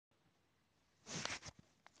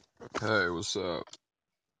Hey, what's up?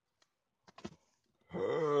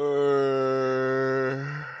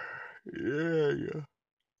 Yeah.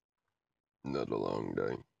 Another long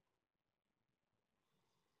day.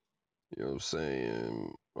 You know what I'm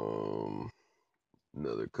saying?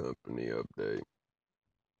 Another company update.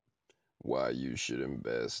 Why you should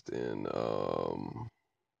invest in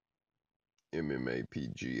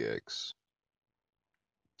MMAPGX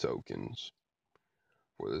tokens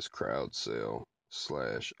for this crowd sale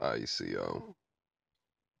slash ICO.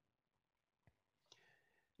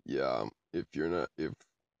 Yeah, if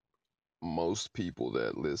most people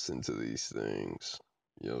that listen to these things,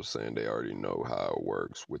 you know what I'm saying, they already know how it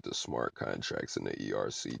works with the smart contracts and the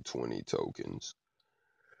ERC20 tokens.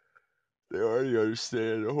 They already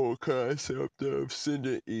understand the whole concept of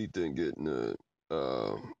sending ETH and getting the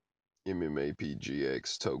uh,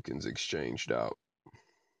 MMAPGX tokens exchanged out.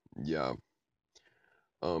 Yeah.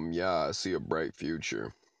 Yeah, I see a bright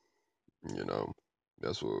future. You know,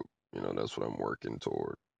 that's what that's what I'm working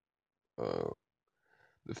toward. Uh,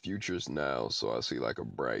 the future's now, so I see like a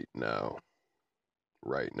bright now.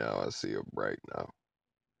 Right now, I see a bright now.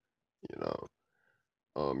 You know,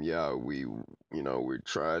 yeah, we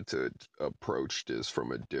try to approach this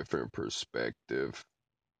from a different perspective,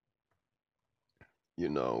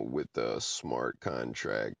 with the smart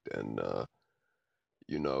contract and the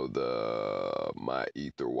my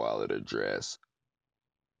Ether wallet address.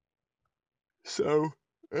 So,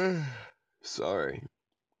 sorry,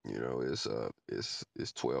 it's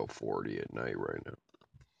 12:40 at night right now,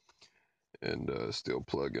 and still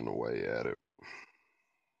plugging away at it.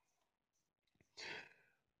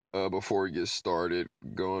 Before we get started,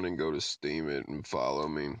 go on and go to Steemit and follow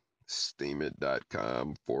me.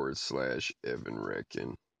 Steemit.com/Evan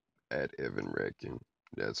Reckon at Evan Reckon.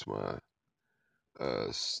 That's my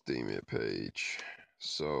Steemit page.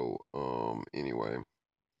 So anyway,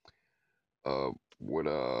 uh what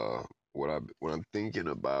I'm thinking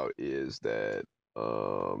about is that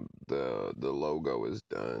the logo is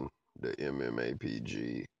done. The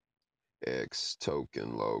MMAPG X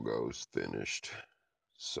token logo's finished.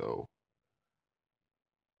 So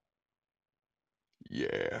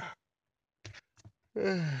yeah.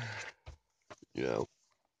 You know,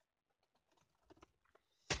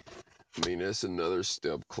 I mean, that's another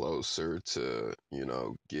step closer to,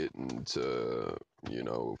 getting to,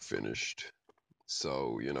 finished.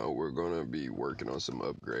 So, we're going to be working on some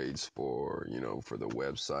upgrades for the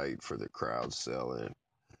website, for the crowd selling,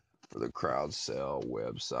 for the crowd sell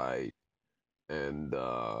website. And,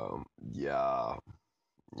 yeah,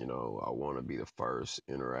 I want to be the first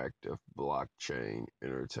interactive blockchain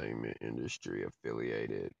entertainment industry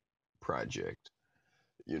affiliated project,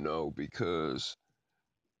 because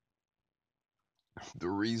the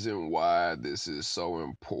reason why this is so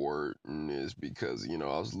important is because, I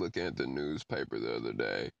was looking at the newspaper the other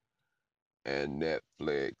day and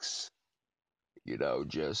Netflix,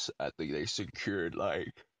 just, I think they secured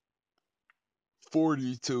like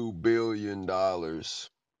 $42 billion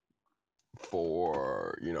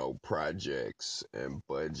for, projects and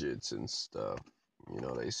budgets and stuff.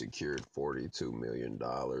 They secured $42 million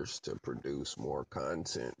to produce more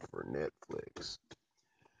content for Netflix.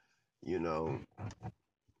 You know,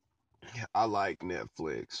 I like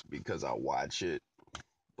Netflix because I watch it,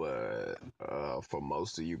 but for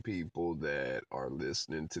most of you people that are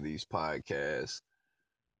listening to these podcasts,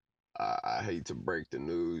 I hate to break the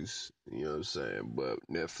news, you know what I'm saying, but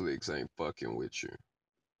Netflix ain't fucking with you.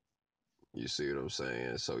 You see what I'm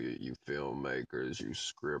saying? So you filmmakers, you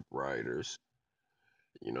script writers,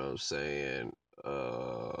 you know what I'm saying?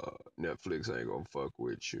 Netflix ain't gonna fuck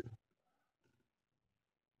with you.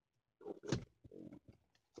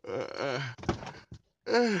 Uh,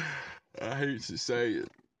 I hate to say it,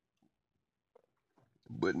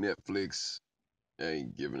 but Netflix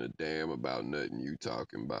ain't giving a damn about nothing you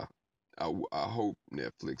talking about. I hope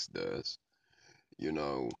Netflix does. You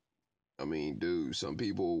know, I mean, dude, some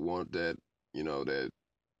people want that,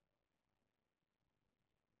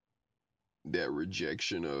 that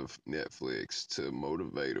rejection of Netflix to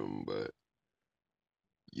motivate them, but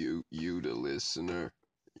the listener,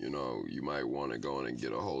 you might want to go in and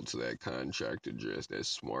get a hold to that contract address, that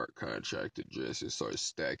smart contract address, and start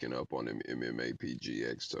stacking up on them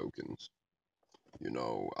MMAPGX tokens.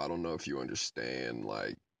 I don't know if you understand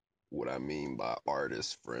like what I mean by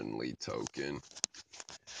artist friendly token.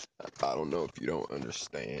 I don't know if you don't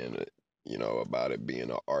understand it, about it being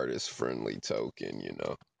an artist friendly token.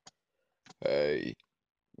 Hey,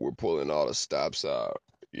 we're pulling all the stops out.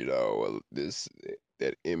 This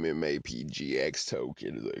that MMAPGX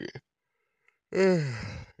token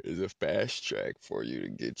is a fast track for you to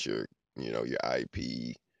get your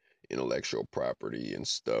IP intellectual property and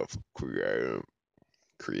stuff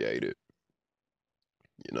created,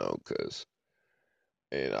 because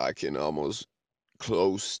and I can almost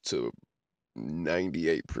close to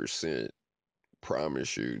 98%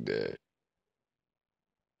 promise you that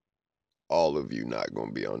all of you not going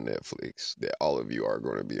to be on Netflix, that all of you are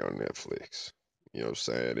going to be on Netflix. You know what I'm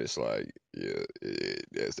saying? It's like, yeah,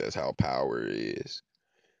 that's how power is.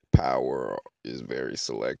 Power is very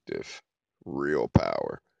selective. Real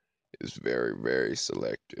power is very, very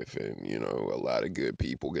selective. And, a lot of good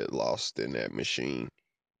people get lost in that machine.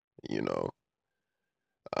 You know,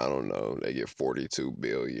 I don't know. They get 42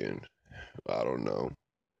 billion. I don't know.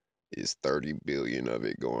 Is 30 billion of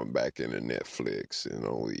it going back into Netflix and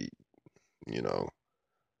only, you know,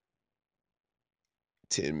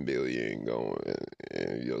 10 billion going,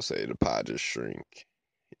 and you'll say the pie just shrink.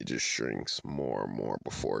 It just shrinks more and more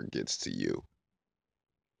before it gets to you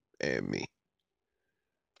and me.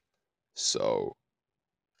 So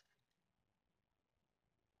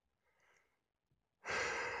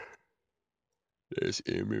there's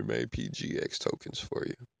MMA PGX tokens for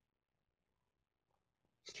you.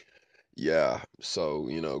 Yeah, so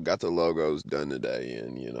got the logos done today,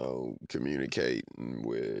 and communicating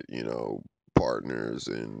with partners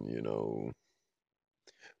and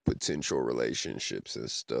potential relationships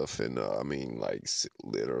and stuff. And I mean, like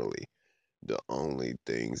literally, the only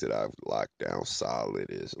things that I've locked down solid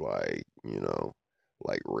is like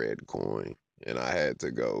Redcoin. And I had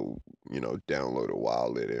to go, download a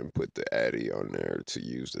wallet and put the Addy on there to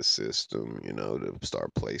use the system, to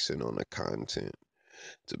start placing on the content.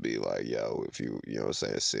 To be like, yo, if you know what I'm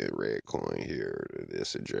saying, send Redcoin here to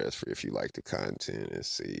this address for if you like the content and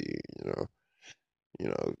see, you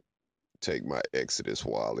know, take my Exodus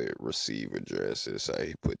wallet receive address and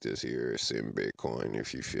say, put this here, send Bitcoin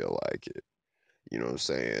if you feel like it. You know what I'm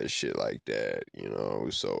saying? Shit like that,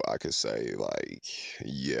 so I could say like,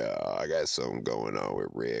 yeah, I got something going on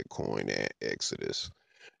with Redcoin and Exodus.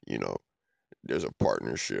 You know, there's a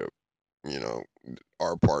partnership, you know,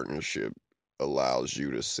 our partnership allows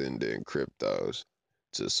you to send in cryptos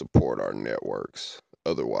to support our networks.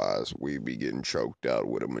 Otherwise, we'd be getting choked out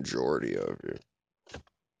with a majority of it.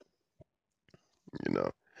 You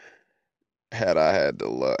know, had I had the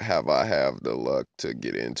luck, have I have the luck to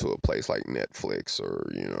get into a place like Netflix or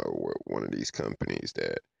one of these companies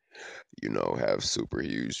that have super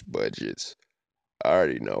huge budgets? I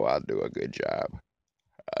already know I'll do a good job.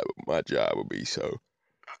 My job will be so.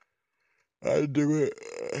 I do it.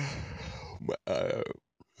 I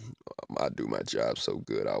do my job so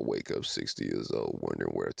good. I wake up 60 years old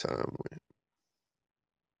wondering where time went.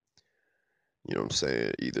 You know what I'm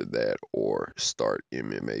saying? Either that or start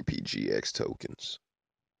MMA PGX tokens.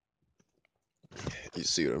 You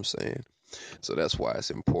see what I'm saying? So that's why it's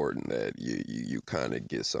important that you kind of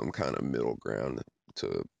get some kind of middle ground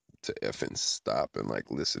to to effing stop and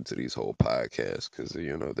like listen to these whole podcasts because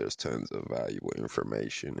there's tons of valuable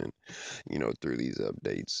information and through these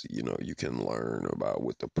updates you can learn about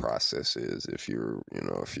what the process is if you're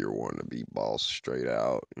wanting to be boss straight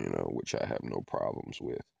out which I have no problems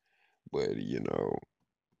with, but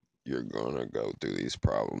you're gonna go through these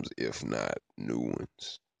problems if not new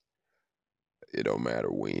ones. It don't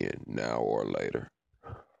matter when, now or later.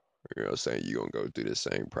 You know what I'm saying? You're gonna go through the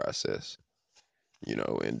same process.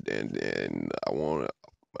 And I want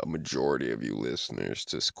a majority of you listeners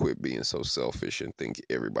to quit being so selfish and think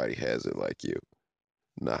everybody has it like you.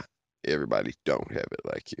 Nah, everybody don't have it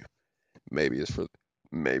like you. Maybe it's for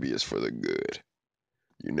maybe it's for the good.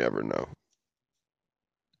 You never know.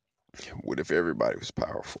 What if everybody was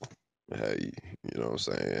powerful? Hey, you know what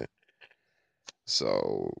I'm saying?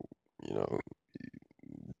 So, you know,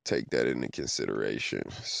 take that into consideration.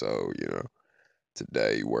 So,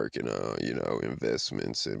 today working on,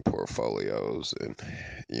 investments and portfolios and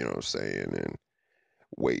you know what I'm saying, and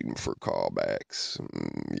waiting for callbacks,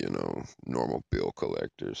 normal bill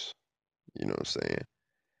collectors, you know what I'm saying,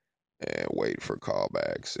 and wait for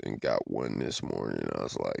callbacks and got one this morning. I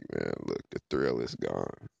was like, man, look, the thrill is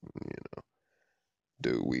gone. You know,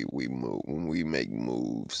 dude, we move when we make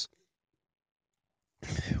moves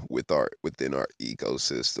within our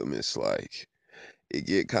ecosystem. It's like it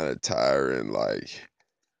get kind of tiring. Like,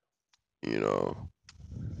 you know,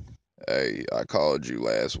 hey, I called you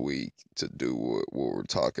last week to do what we're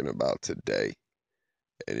talking about today,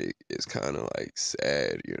 and it's kind of like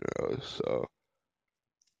sad, So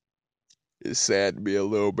it's sad to be a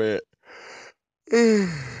little bit.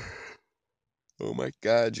 Oh my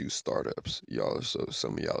God, you startups.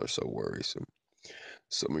 Some of y'all are so worrisome.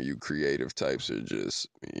 Some of you creative types are just,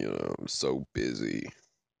 so busy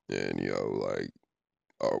and, like,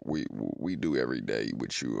 we do every day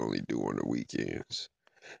what you only do on the weekends.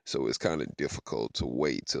 So it's kind of difficult to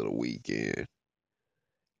wait till the weekend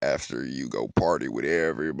after you go party with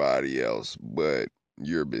everybody else but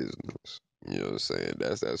your business. You know what I'm saying?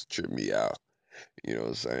 That's tripped me out. You know what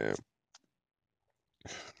I'm saying?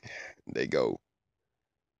 They go,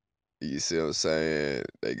 you see what I'm saying?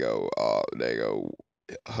 They go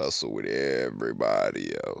hustle with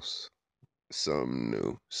everybody else. Some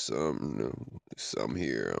new, some new, some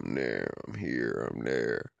here, I'm there, I'm here, I'm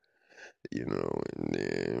there. You know, and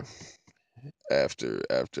then after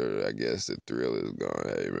I guess the thrill is gone,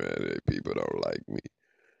 hey man, people don't like me.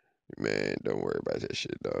 Man, don't worry about that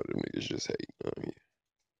shit, dog. Them niggas just hating on you.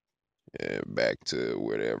 And back to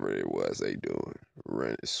whatever it was they doing,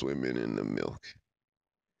 running, swimming in the milk.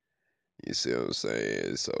 You see what I'm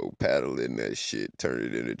saying? So paddling that shit, turn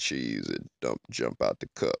it into cheese, and jump out the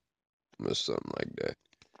cup or something like that.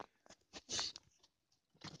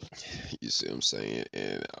 You see what I'm saying?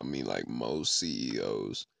 And I mean, like most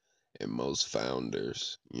CEOs and most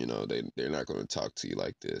founders, you know, they're not going to talk to you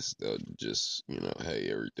like this. They'll just, you know,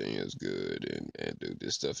 hey, everything is good, and dude,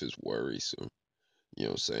 this stuff is worrisome. You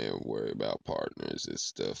know what I'm saying? Worry about partners and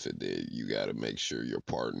stuff, and then you got to make sure your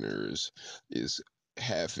partners is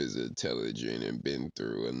half as intelligent and been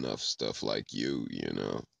through enough stuff like you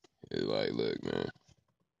know. It's like, look, man,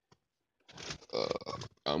 uh,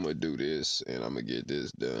 I'm gonna do this and I'm gonna get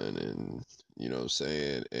this done, and you know what I'm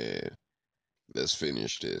saying, and let's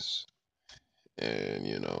finish this. And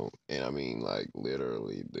you know, and I mean, like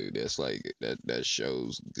literally, dude, that's like that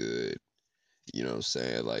shows good. You know what I'm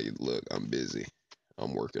saying? Like, look, I'm busy.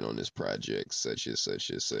 I'm working on this project, such and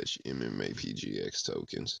such and such MMA PGX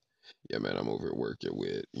tokens. Yeah, man, I'm over working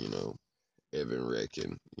with, you know, Evan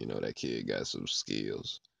Reckon. You know, that kid got some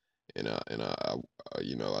skills. You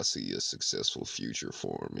know, I see a successful future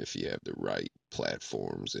for him if he have the right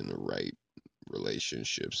platforms and the right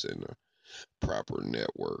relationships and the proper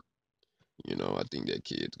network. You know, I think that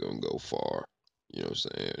kid's gonna go far. You know what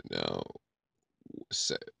I'm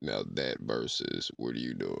saying? Now that versus what are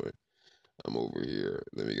you doing? I'm over here.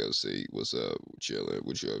 Let me go see what's up. Chilling.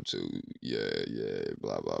 What you up to? Yeah, yeah.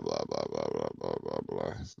 Blah blah blah blah blah blah blah blah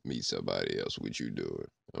blah. Meet somebody else. What you doing?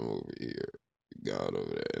 I'm over here. Gone over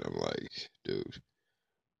there, and I'm like, dude,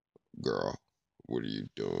 girl, what are you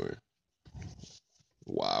doing?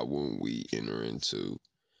 Why wouldn't we enter into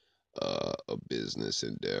a business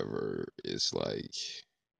endeavor? It's like,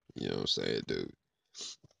 you know what I'm saying, dude.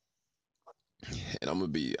 And I'm gonna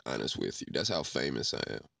be honest with you. That's how famous I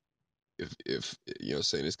am. If you know what I'm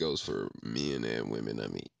saying, this goes for men and women. I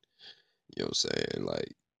mean, you know what I'm saying?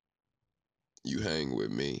 Like, you hang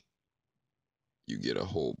with me, you get a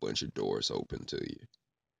whole bunch of doors open to you.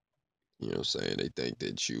 You know what I'm saying? They think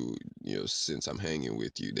that you know, since I'm hanging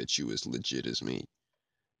with you, that you as legit as me,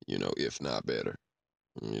 you know, if not better.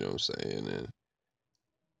 You know what I'm saying? And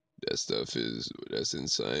that's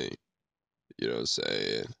insane. You know what I'm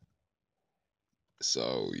saying?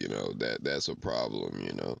 So, you know, that's a problem,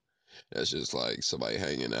 you know. That's just like somebody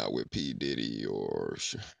hanging out with P. Diddy or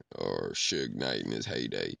Suge Knight in his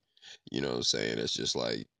heyday. You know what I'm saying? It's just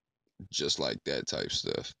like that type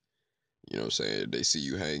stuff. You know what I'm saying? They see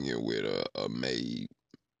you hanging with a made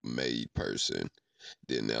person,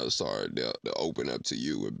 then they'll open up to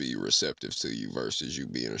you and be receptive to you versus you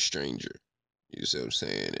being a stranger. You see what I'm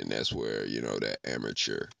saying? And that's where, you know, that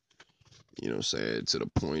amateur, you know what I'm saying, to the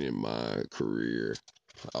point in my career,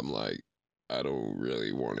 I'm like, I don't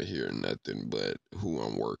really want to hear nothing but who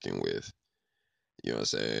I'm working with. You know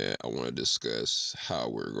what I'm saying? I want to discuss how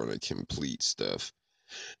we're going to complete stuff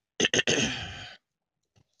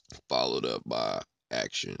followed up by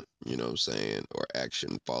action, you know what I'm saying? Or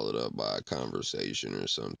action followed up by a conversation or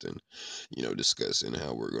something, you know, discussing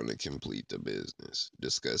how we're going to complete the business.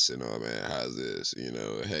 Discussing, oh man, how's this? You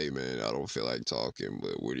know, hey man, I don't feel like talking,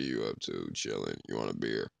 but what are you up to? Chilling. You want a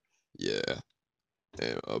beer? Yeah.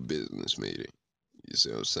 And a business meeting. You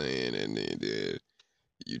see what I'm saying? And then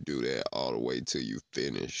you do that all the way till you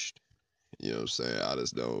finished. You know what I'm saying? I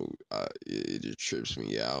just don't, it just trips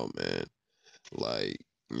me out, man. Like,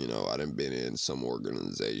 you know, I done been in some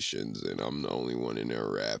organizations and I'm the only one in there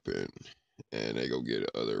rapping, and they go get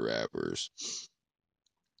other rappers.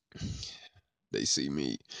 They see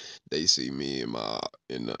me, they see me in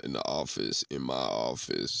the office, in my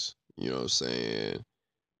office, you know what I'm saying,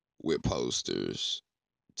 with posters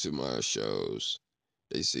to my shows.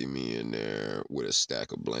 They see me in there with a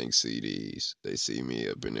stack of blank CDs. They see me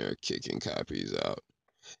up in there kicking copies out.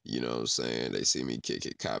 You know what I'm saying? They see me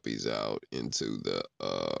kicking copies out into the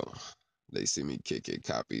they see me kicking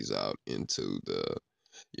copies out into the,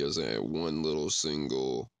 you know what I'm saying, one little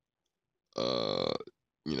single uh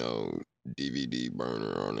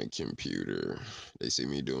computer. They see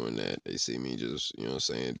me doing that. They see me just,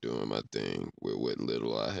 doing my thing with what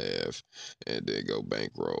little I have, and then go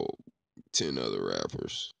bankroll 10 other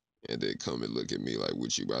rappers, and then come and look at me like,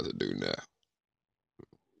 what you about to do now?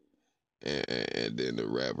 And then the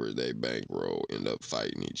rappers they bankroll end up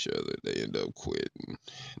fighting each other. They end up quitting.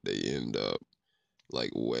 They end up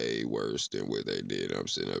like way worse than what they did. I'm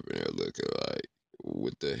sitting up in there looking like,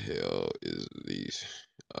 what the hell is these?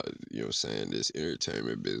 This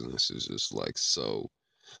entertainment business is just like so,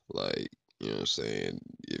 like, if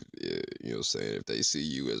they see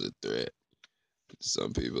you as a threat,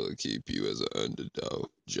 some people will keep you as an underdog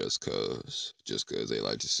just cause they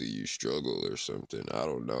like to see you struggle or something. I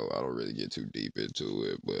don't know. I don't really get too deep into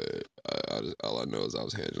it, but all I know is I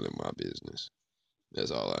was handling my business.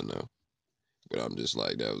 That's all I know. But I'm just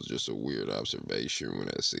like, that was just a weird observation when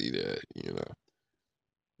I see that, you know.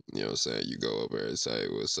 You know what I'm saying? You go up there and say,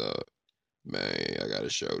 what's up? Man, I got a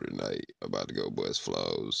show tonight. About to go bust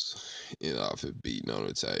flows in office beating on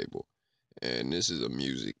the table. And this is a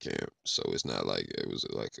music camp, so it's not like it was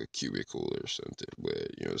like a cubicle or something.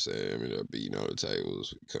 But you know what I'm saying? I mean, they're beating on the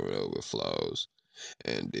tables, coming up with flows,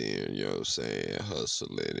 and then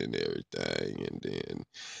hustling and everything, and then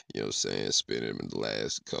spending the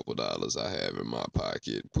last couple dollars I have in my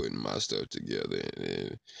pocket, putting my stuff together,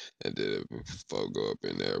 and then if folk go up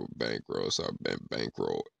in there with bankroll, so I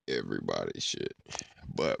bankroll everybody shit,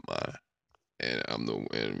 but mine. And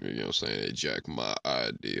they jack my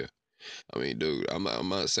idea. I mean, dude, I'm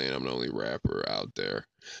not saying I'm the only rapper out there,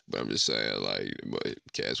 but I'm just saying, like, but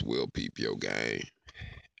cats will peep your game,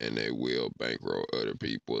 and they will bankroll other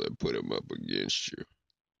people and put them up against you.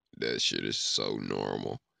 That shit is so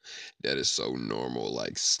normal. That is so normal,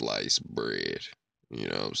 like sliced bread. You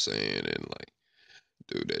know what I'm saying? And like,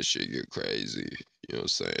 dude, that shit get crazy. You know what I'm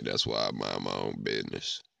saying? That's why I mind my own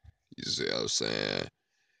business. You see what I'm saying?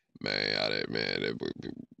 Man, man,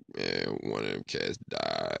 one of them cats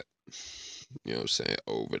died. You know what I'm saying?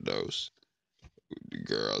 Overdose. The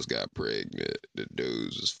girls got pregnant. The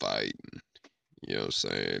dudes was fighting. You know what I'm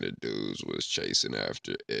saying? The dudes was chasing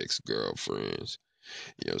after ex-girlfriends.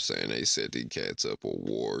 You know what I'm saying? They set the cats up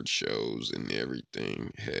award shows and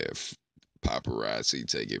everything. Have paparazzi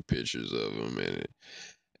taking pictures of them,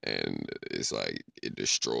 and it's like it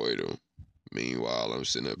destroyed them. Meanwhile, I'm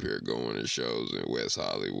sitting up here going to shows in West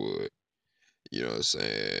Hollywood. You know what I'm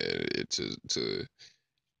saying? It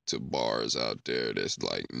to bars out there that's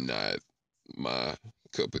like not my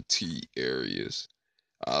cup of tea areas.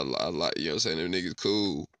 I like, you know what I'm saying? Them niggas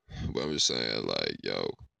cool, but I'm just saying, like, yo,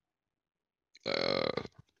 uh,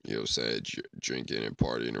 you know what I'm saying? Drinking and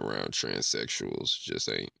partying around transsexuals just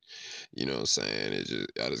ain't, you know what I'm saying?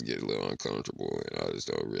 I just get a little uncomfortable, and I just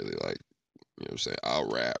don't really like, you know what I'm saying?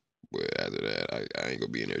 I'll rap, but after that, I ain't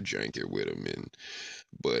gonna be in there drinking with them and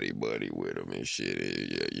buddy with them and shit.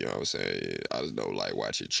 Yeah, you know what I'm saying? I just don't like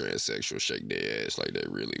watching transsexuals shake their ass like they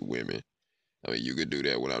really women. I mean, you could do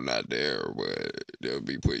that when I'm not there, but they'll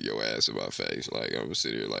be putting your ass in my face. Like, I'm gonna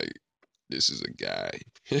sit here like, this is a guy.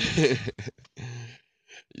 You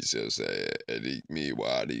see what I'm saying? And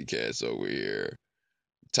meanwhile, these cats over here,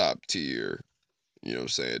 top tier, you know what I'm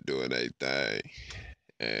saying, doing their thing.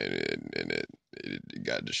 And it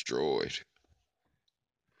got destroyed.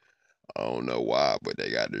 I don't know why, but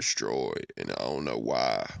they got destroyed. And I don't know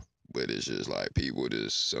why. But it's just like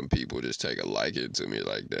some people just take a liking to me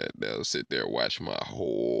like that. They'll sit there and watch my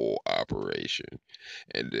whole operation,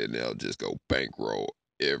 and then they'll just go bankroll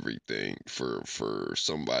everything for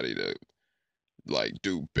somebody to like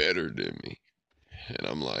do better than me. And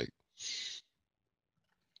I'm like,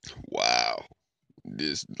 wow,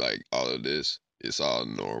 this like all of this, it's all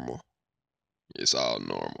normal. It's all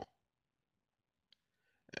normal.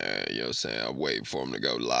 And you know what I'm saying? I'm waiting for them to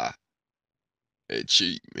go lie and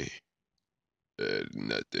cheat me.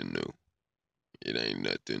 Nothing new. It ain't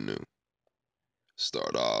nothing new.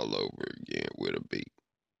 Start all over again with a beat.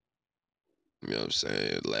 You know what I'm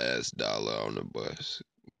saying? Last dollar on the bus.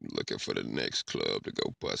 Looking for the next club to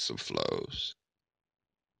go bust some flows.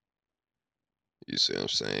 You see what I'm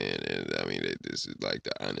saying? And I mean, this is like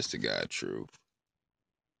the honest to God truth.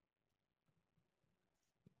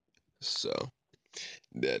 So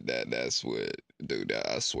that's what, dude. That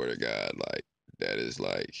I swear to God, like that is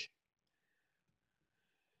like,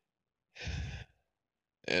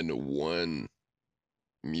 and the one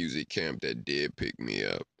music camp that did pick me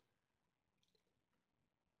up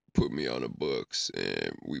put me on the books,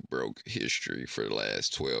 and we broke history for the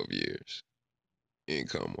last 12 years,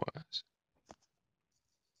 income wise.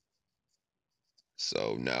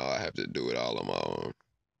 So now I have to do it all on my own.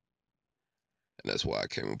 And that's why I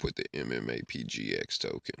came up with the MMAPGX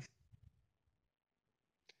token.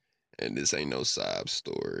 And this ain't no sob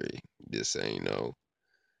story. This ain't no,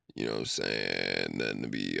 you know what I'm saying, nothing to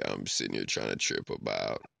be I'm sitting here trying to trip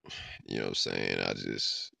about. You know what I'm saying? I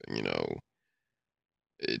just,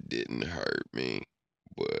 it didn't hurt me,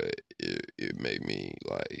 but it made me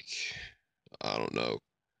like, I don't know,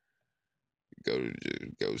 go to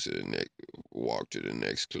the next, walk to the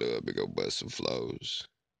next club and go bust some flows.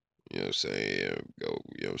 You know what I'm saying? Go,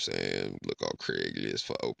 you know what I'm saying? Look on Craigslist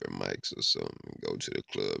for open mics or something. Go to the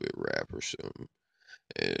club and rap or something.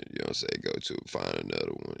 And, you know what I'm saying? Go to find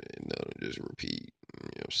another one and just repeat. You know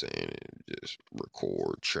what I'm saying? And just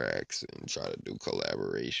record tracks and try to do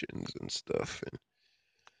collaborations and stuff.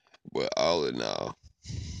 But all in all,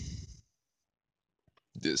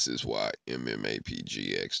 this is why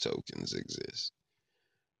MMAPGX tokens exist.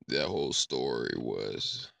 That whole story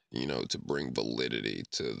was, to bring validity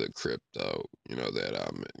to the crypto,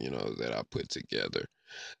 that I put together,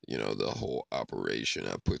 the whole operation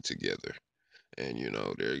I put together. And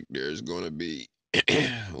there's going to be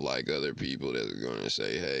like other people that are going to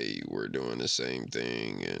say, "Hey, we're doing the same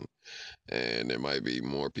thing," and there might be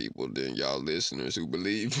more people than y'all listeners who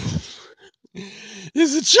believe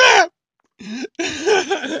it's a trap.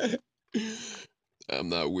 I'm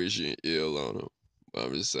not wishing ill on them.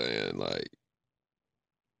 I'm just saying, like,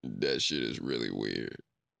 that shit is really weird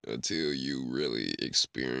until you really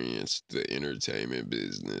experience the entertainment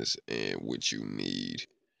business and what you need.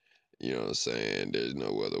 You know what I'm saying? There's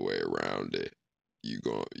no other way around it.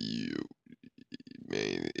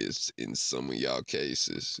 Man, it's in some of y'all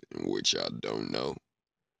cases in which y'all don't know.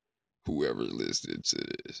 Whoever listening to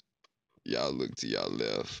this, y'all look to y'all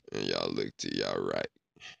left and y'all look to y'all right.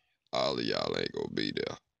 All of y'all ain't gonna be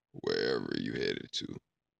there wherever you headed to.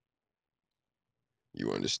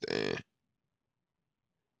 You understand?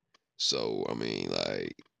 So I mean,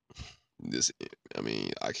 like this. I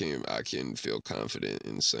mean, I can feel confident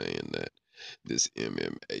in saying that this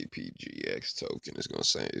MMAPGX token is gonna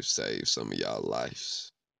save some of y'all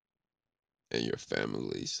lives and your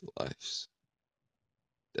family's lives.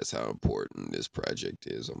 That's how important this project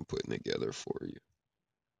is I'm putting together for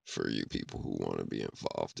you people who want to be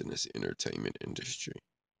involved in this entertainment industry.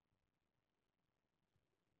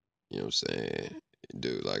 You know what I'm saying?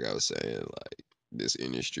 Dude, like I was saying, like this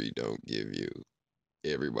industry don't give you,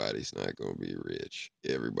 everybody's not gonna be rich.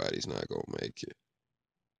 Everybody's not gonna make it.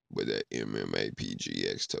 But that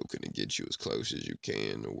MMAPGX token to get you as close as you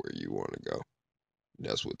can to where you want to go.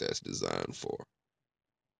 That's what that's designed for.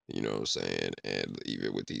 You know what I'm saying? And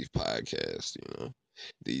even with these podcasts,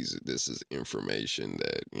 this is information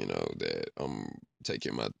that, that I'm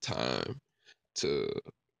taking my time to,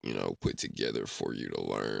 put together for you to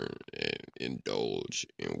learn and indulge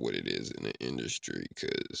in what it is in the industry.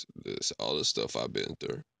 Because this, all the stuff I've been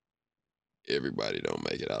through, everybody don't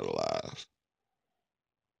make it out alive.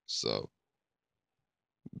 So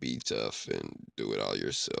be tough and do it all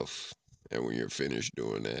yourself. And when you're finished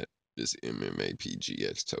doing that, this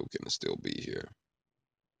MMAPGX token will still be here,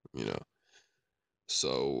 you know.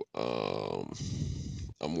 So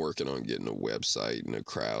I'm working on getting a website and a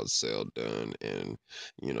crowd sale done, and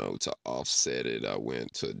to offset it, I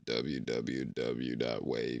went to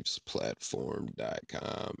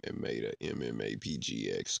www.wavesplatform.com and made a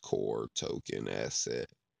MMAPGX core token asset.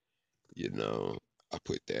 I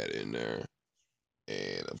put that in there.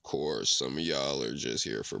 And of course, some of y'all are just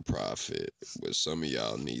here for profit, but some of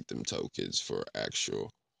y'all need them tokens for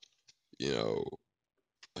actual, you know,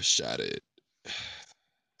 a shot at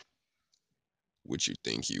what you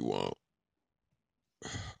think you want.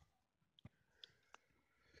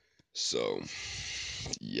 So,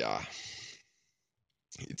 yeah,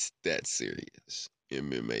 it's that serious.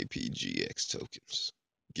 MMAPGX tokens.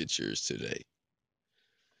 Get yours today.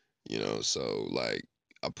 So like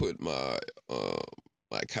I put uh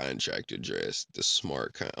my contract address, the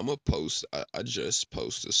I'm gonna post I just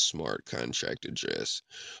post a smart contract address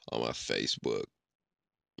on my Facebook.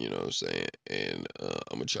 You know what I'm saying? And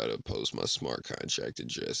I'm gonna try to post my smart contract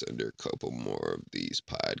address under a couple more of these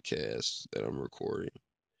podcasts that I'm recording.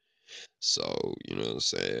 So, you know what I'm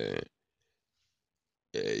saying?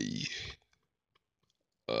 Hey,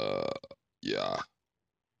 uh, yeah.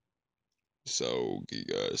 So you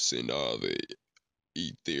gotta send all the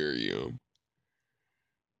Ethereum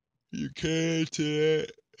you can to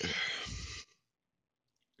that,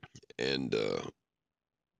 and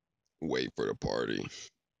wait for the party.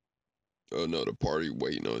 Oh no, the party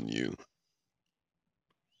waiting on you.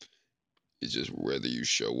 It's just whether you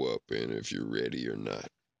show up and if you're ready or not.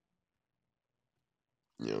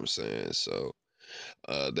 You know what I'm saying? So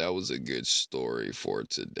that was a good story for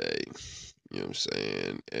today. You know what I'm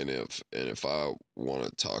saying? And if I want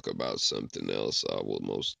to talk about something else, I will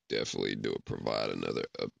most definitely do it. Provide another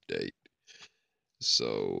update.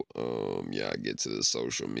 So yeah, I get to the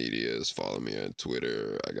social medias. Follow me on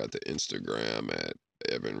Twitter. I got the Instagram at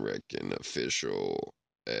Evan Reckon Official,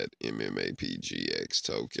 at MMAPGX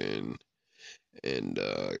Token, and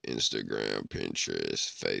Instagram,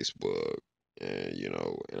 Pinterest, Facebook, and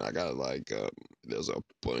and I got like there's a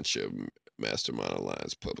bunch of Mastermind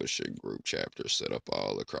Alliance publishing group chapters set up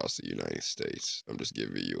all across the United States. I'm just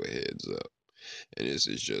giving you a heads up, and this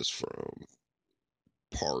is just from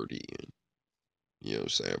partying. You know what I'm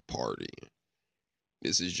saying? Partying.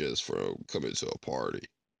 This is just from coming to a party,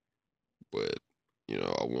 but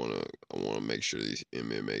I wanna make sure these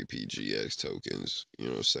MMAPGX tokens, you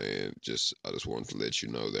know what I'm saying? I just want to let you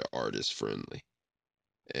know they're artist friendly.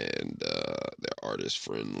 And they're artist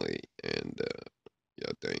friendly, and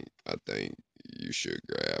yeah, I think you should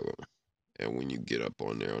grab them. And when you get up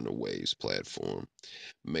on there on the Waves platform,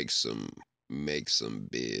 make some make some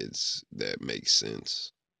bids that make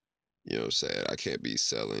sense. You know what I'm saying? I can't be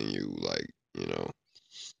selling you like,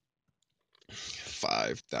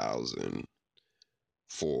 5,000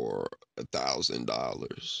 for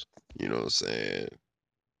 $1,000. You know what I'm saying?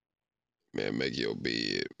 Man, make your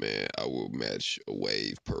bid, man. I will match a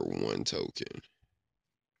wave per one token.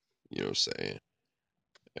 You know what I'm saying?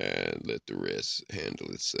 And let the rest handle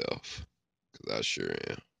itself. Cause I sure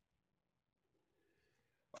am.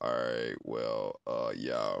 All right, well,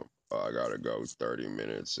 yeah, I gotta go 30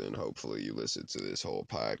 minutes, and hopefully you listen to this whole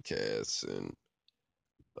podcast and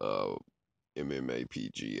uh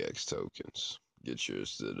MMAPGX tokens. Get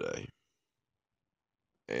yours today.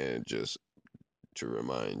 And just to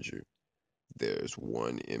remind you, there's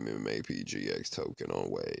one MMAPGX token on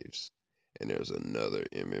Waves, and there's another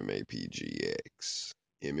MMAPGX.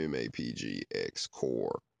 MMAPGX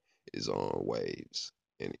Core is on Waves,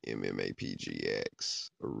 and MMAPGX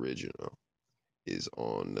Original is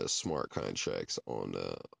on the smart contracts on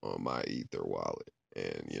my Ether wallet.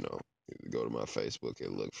 And go to my Facebook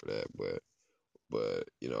and look for that. But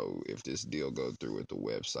if this deal go through with the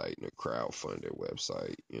website and the crowdfunded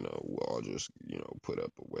website, we'll all just put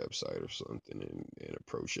up a website or something and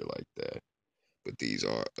approach it like that. But these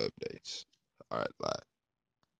are updates. All right, bye.